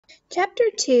Chapter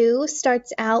 2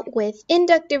 starts out with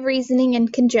inductive reasoning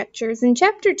and conjectures, and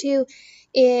Chapter 2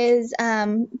 is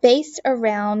based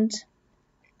around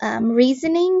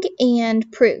reasoning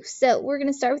and proof. So we're going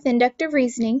to start with inductive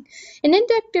reasoning. And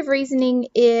inductive reasoning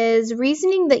is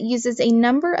reasoning that uses a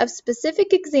number of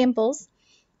specific examples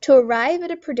to arrive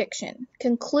at a prediction.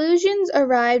 Conclusions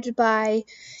arrived by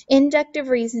inductive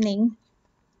reasoning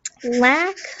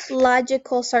lack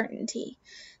logical certainty.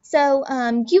 So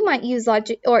you might use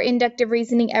logic or inductive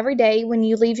reasoning every day when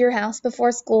you leave your house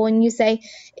before school, and you say,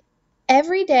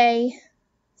 every day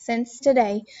since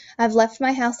today, I've left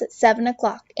my house at 7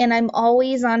 o'clock, and I'm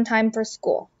always on time for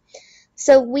school.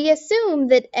 So we assume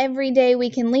that every day we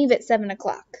can leave at 7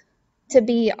 o'clock to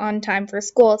be on time for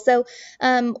school. So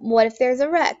what if there's a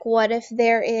wreck? What if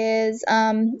there is,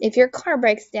 if your car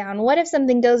breaks down? What if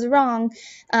something goes wrong?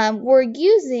 We're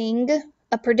using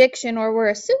a prediction, or we're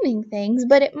assuming things,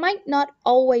 but it might not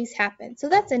always happen. So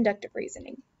that's inductive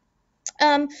reasoning.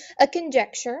 A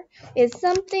conjecture is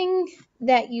something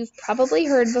that you've probably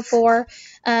heard before.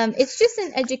 It's just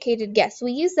an educated guess.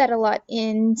 We use that a lot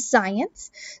in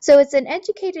science. So it's an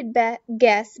educated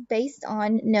guess based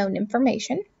on known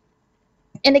information.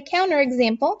 And a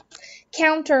counterexample,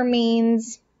 counter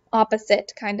means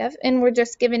opposite, kind of, and we're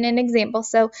just given an example.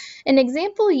 So an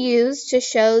example used to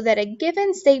show that a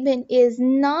given statement is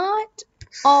not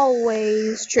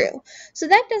always true. So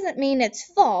that doesn't mean it's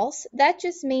false. That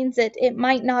just means that it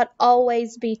might not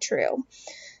always be true.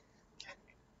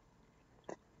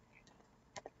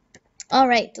 All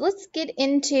right, let's get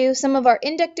into some of our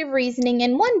inductive reasoning.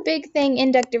 And one big thing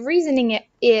inductive reasoning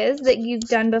is that you've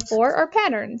done before are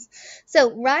patterns.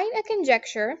 So write a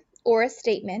conjecture or a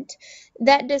statement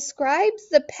that describes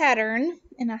the pattern,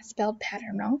 and I spelled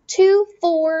pattern wrong, 2,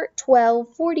 4,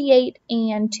 12, 48,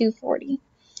 and 240.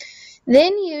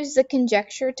 Then use the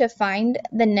conjecture to find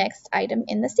the next item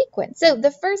in the sequence. So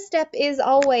the first step is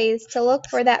always to look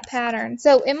for that pattern.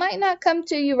 So it might not come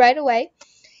to you right away,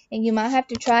 and you might have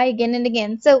to try again and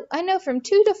again. So I know from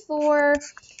 2 to 4,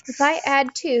 if I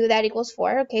add 2, that equals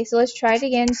 4. Okay, so let's try it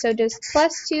again. So does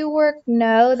plus 2 work?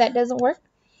 No, that doesn't work.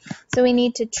 So we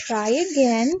need to try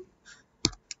again.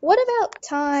 What about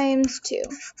times 2?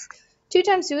 2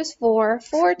 times 2 is 4.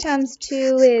 4 times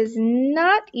 2 is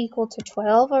not equal to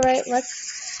 12. All right,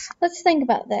 let's think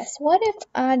about this. What if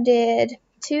I did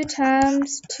 2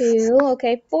 times 2?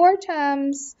 Okay, 4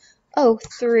 times,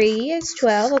 3 is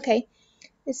 12. Okay,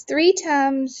 it's 3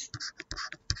 times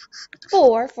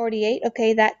 4, 48.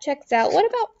 Okay, that checks out. What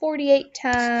about 48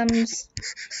 times,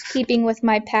 keeping with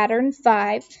my pattern,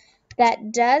 5?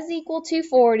 That does equal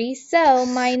 240. So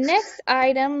my next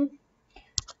item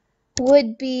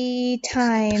would be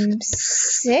times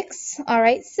 6. All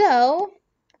right, so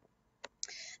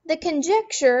the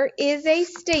conjecture is a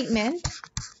statement.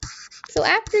 So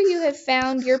after you have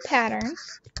found your pattern,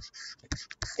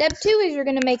 step 2 is you're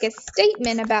going to make a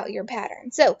statement about your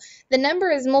pattern. So the number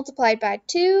is multiplied by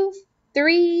 2,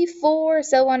 3, 4,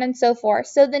 so on and so forth.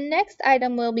 So the next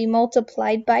item will be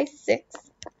multiplied by 6.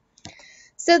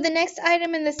 So the next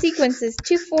item in the sequence is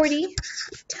 240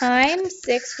 times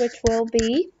 6, which will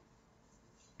be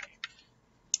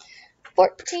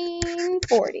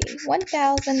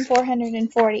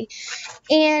 1,440.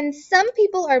 And some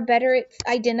people are better at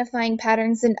identifying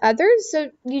patterns than others,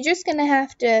 so you're just going to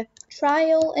have to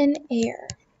trial and error.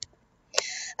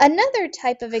 Another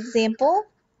type of example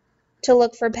to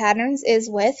look for patterns is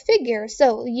with figures.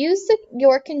 So use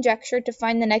your conjecture to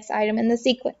find the next item in the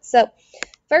sequence. So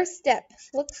first step,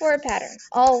 look for a pattern.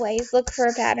 Always look for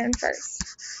a pattern first.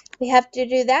 We have to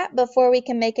do that before we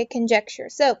can make a conjecture.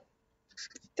 So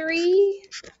 3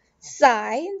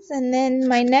 sides, and then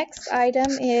my next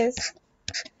item is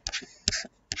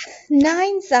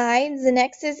 9 sides. The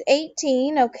next is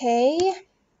 18. Okay.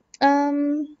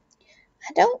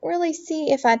 I don't really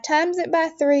see if I times it by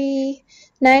 3.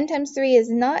 9 times 3 is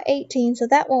not 18, so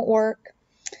that won't work.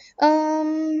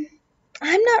 I'm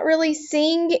not really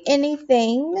seeing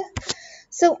anything,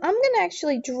 so I'm going to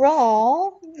actually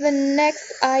draw the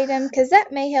next item, because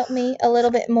that may help me a little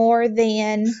bit more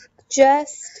than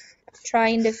just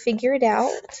trying to figure it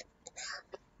out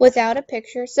without a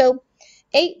picture. So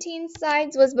 18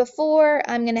 sides was before.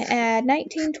 I'm going to add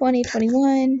 19, 20,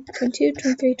 21, 22,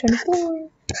 23, 24,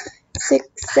 6,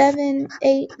 7,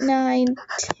 8, 9,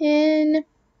 10.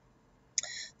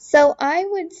 So I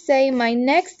would say my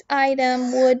next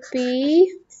item would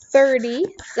be 30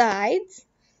 sides.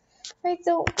 All right,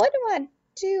 so what do I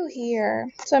do here?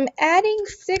 So I'm adding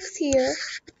 6 here.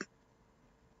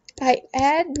 I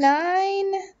add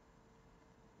 9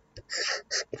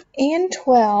 and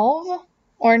 12,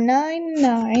 or 9,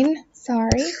 9.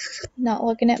 Sorry, not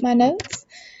looking at my notes.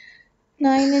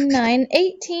 9 and 9.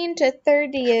 18 to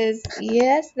 30 is,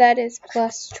 yes, that is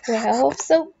plus 12.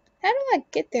 So how do I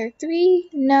get there?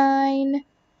 3, 9,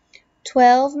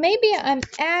 12. Maybe I'm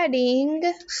adding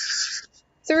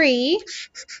 3.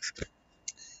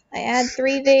 I add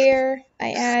 3 there.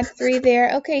 I add 3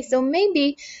 there. Okay, so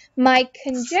maybe my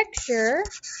conjecture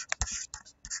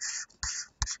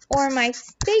or my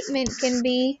statement can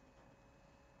be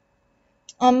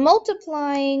I'm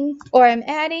multiplying or I'm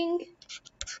adding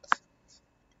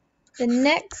the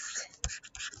next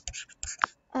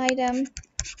item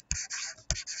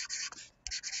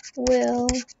will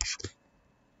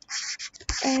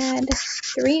add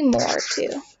 3 more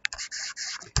to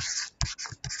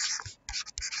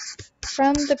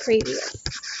from the previous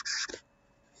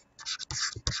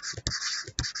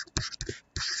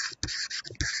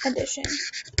addition.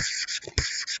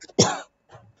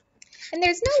 And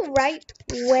there's no right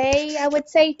way, I would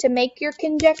say, to make your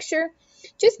conjecture.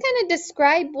 Just kind of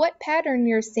describe what pattern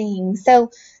you're seeing.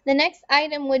 So the next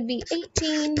item would be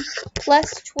 18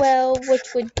 plus 12,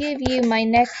 which would give you my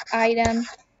next item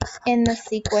in the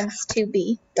sequence to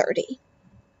be 30.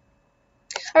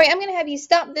 All right, I'm going to have you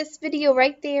stop this video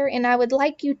right there, and I would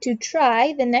like you to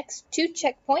try the next 2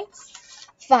 checkpoints,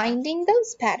 finding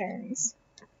those patterns.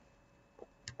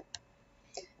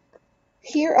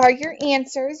 Here are your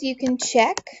answers. You can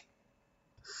check.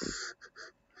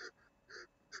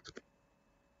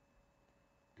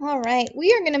 All right,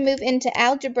 we are going to move into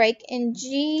algebraic and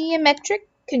geometric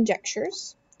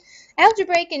conjectures.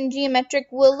 Algebraic and geometric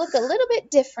will look a little bit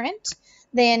different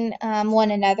than one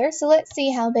another, so let's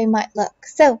see how they might look.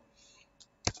 So,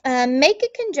 make a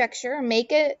conjecture, or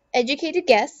make an educated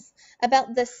guess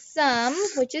about the sum,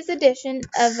 which is addition,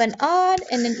 of an odd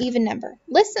and an even number.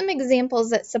 List some examples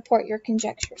that support your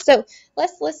conjecture. So,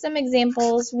 let's list some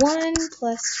examples. 1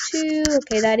 plus 2,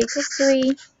 okay, that equals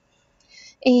 3.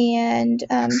 And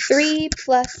 3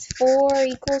 plus 4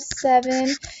 equals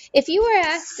 7. If you were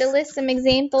asked to list some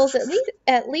examples,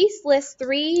 at least list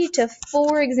 3 to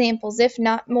 4 examples, if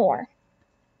not more.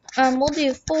 We'll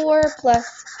do 4 plus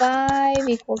 5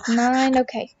 equals 9.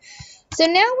 Okay, so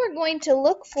now we're going to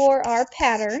look for our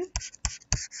pattern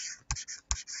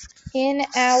in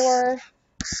our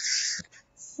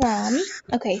sum.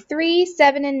 Okay, 3,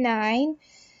 7, and 9.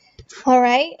 All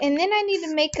right, and then I need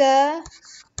to make a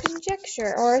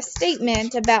conjecture or a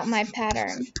statement about my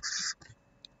pattern.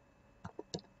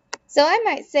 So I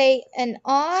might say an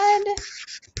odd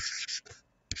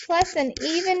plus an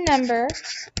even number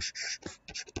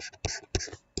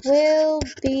will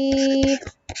be,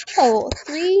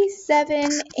 3,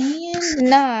 7, and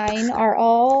 9 are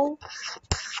all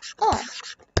odd.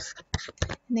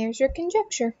 And there's your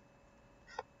conjecture.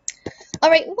 All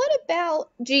right, what about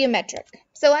geometric?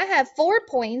 So I have 4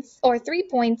 points, or 3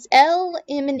 points, L,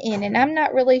 M, and N, and I'm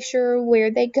not really sure where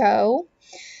they go.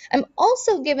 I'm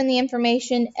also given the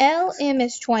information LM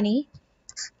is 20,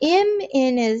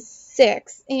 MN is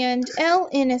 6, and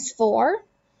LN is 4.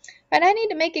 But I need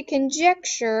to make a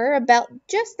conjecture about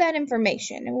just that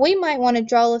information. We might want to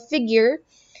draw a figure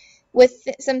with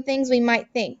some things we might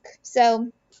think.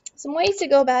 So, some ways to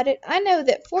go about it. I know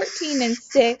that 14 and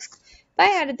 6, if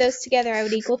I added those together, I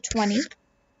would equal 20.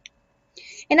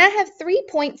 And I have 3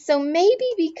 points, so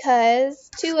maybe because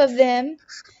 2 of them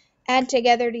add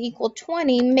together to equal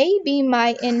 20, maybe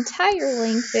my entire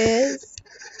length is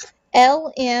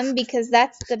LM, because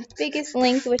that's the biggest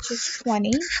length, which is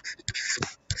 20.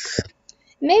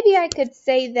 Maybe I could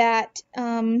say that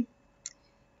N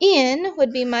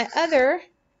would be my other,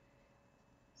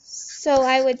 so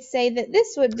I would say that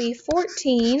this would be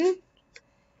 14,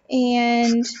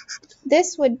 and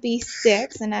this would be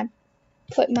 6, and I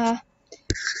put my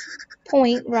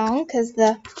point wrong because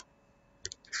how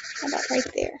about right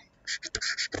there?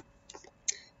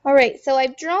 Alright, so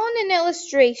I've drawn an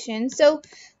illustration, so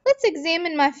let's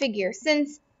examine my figure.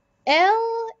 Since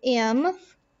LN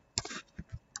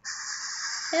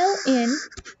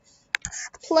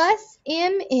plus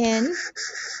MN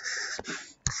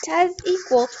does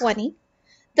equal 20,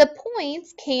 the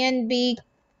points can be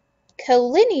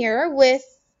collinear with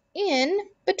N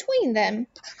between them.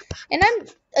 And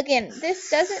again, this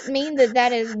doesn't mean that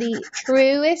that is the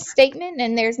truest statement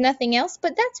and there's nothing else,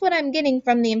 but that's what I'm getting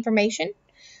from the information.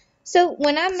 So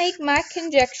when I make my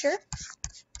conjecture,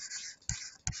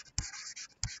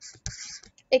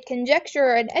 a conjecture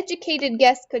or an educated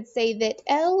guess could say that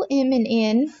L, M, and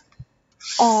N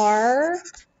are,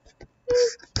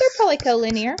 they're probably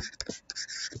collinear.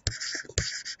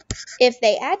 If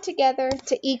they add together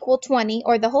to equal 20,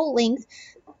 or the whole length,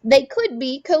 they could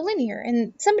be collinear.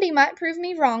 And somebody might prove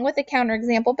me wrong with a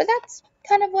counterexample, but that's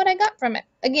kind of what I got from it.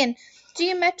 Again,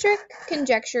 geometric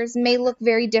conjectures may look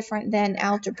very different than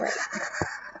algebraic.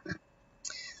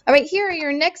 All right, here are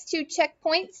your next 2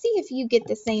 checkpoints. See if you get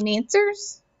the same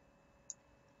answers.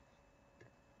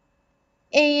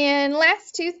 And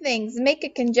last 2 things, make a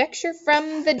conjecture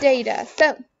from the data.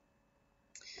 So,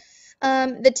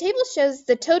 the table shows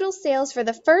the total sales for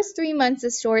the first 3 months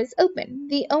the store is open.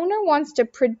 The owner wants to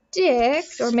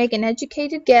predict or make an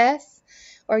educated guess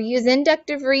or use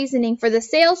inductive reasoning for the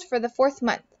sales for the 4th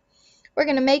month. We're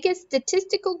going to make a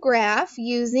statistical graph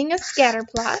using a scatter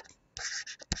plot.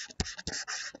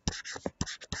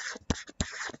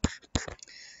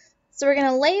 So we're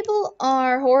going to label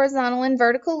our horizontal and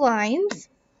vertical lines.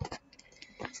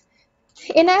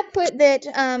 And I put that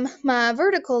my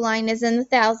vertical line is in the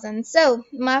thousands. So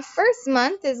my first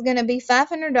month is going to be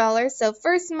 $500. So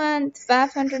first month,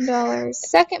 $500.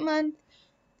 Second month,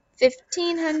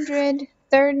 $1,500.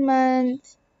 Third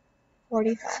month,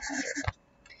 $4,500.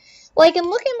 Well, I can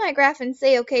look at my graph and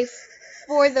say, okay,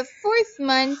 for the 4th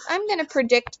month, I'm going to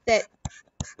predict that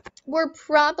we're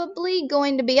probably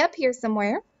going to be up here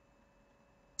somewhere.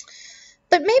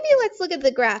 But maybe let's look at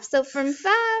the graph. So from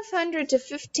 500 to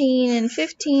 15 and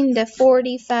 15 to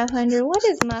 4,500, what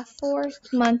is my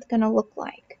 4th month going to look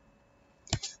like?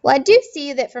 Well, I do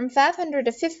see that from 500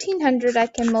 to 1,500, I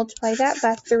can multiply that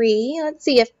by 3. Let's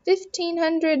see, if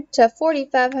 1,500 to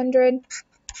 4,500,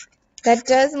 that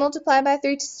does multiply by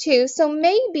 3 too. So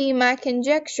maybe my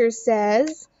conjecture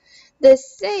says the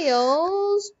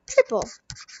sales triple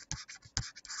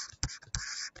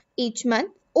each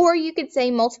month. Or you could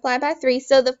say multiply by 3.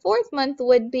 So the 4th month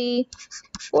would be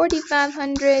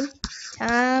 4,500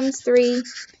 times 3,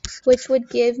 which would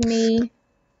give me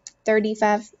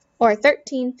 35 or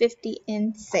 1,350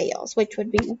 in sales, which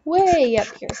would be way up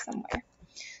here somewhere.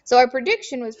 So our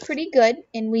prediction was pretty good,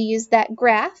 and we used that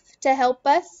graph to help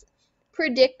us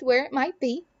predict where it might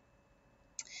be.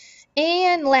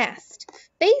 And last,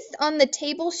 based on the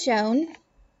table shown,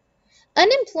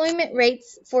 unemployment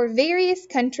rates for various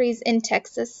countries in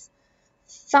Texas,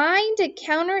 find a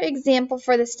counterexample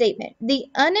for the statement. The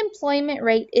unemployment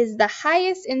rate is the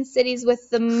highest in cities with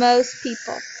the most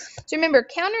people. So remember,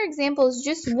 counterexample is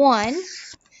just one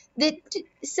that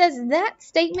says that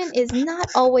statement is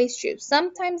not always true.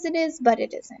 Sometimes it is, but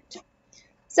it isn't.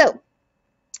 So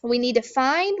we need to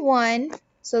find one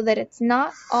so that it's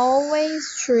not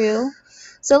always true.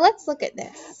 So let's look at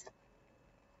this.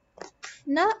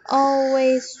 Not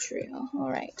always true. All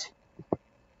right.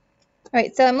 All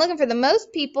right, so I'm looking for the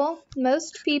most people.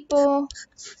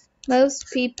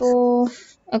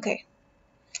 Okay.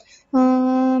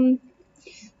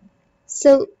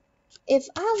 So if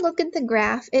I look at the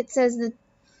graph, it says that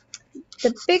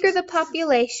the bigger the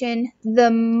population,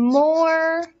 the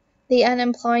more the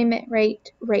unemployment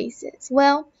rate raises.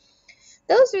 Well,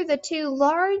 those are the 2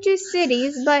 largest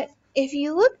cities, but if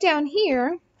you look down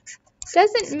here,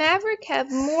 doesn't Maverick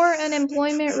have more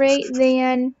unemployment rate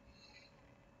than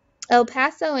El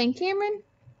Paso and Cameron?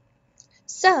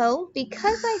 So,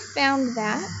 because I found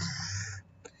that,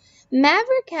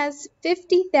 Maverick has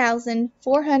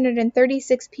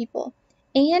 50,436 people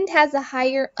and has a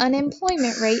higher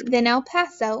unemployment rate than El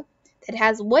Paso that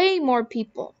has way more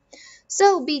people.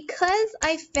 So, because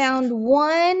I found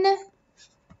one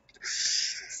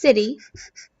city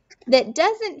that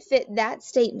doesn't fit that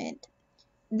statement,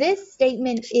 this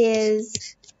statement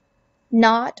is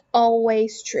not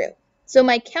always true. So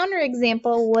my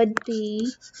counterexample would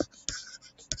be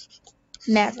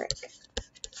Maverick.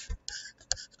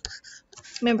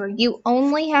 Remember, you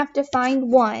only have to find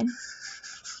one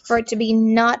for it to be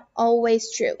not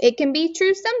always true. It can be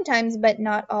true sometimes, but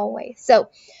not always. So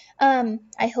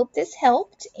I hope this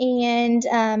helped. And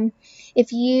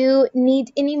if you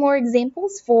need any more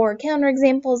examples for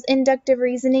counterexamples, inductive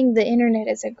reasoning, the internet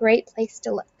is a great place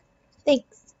to look.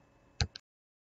 Thanks.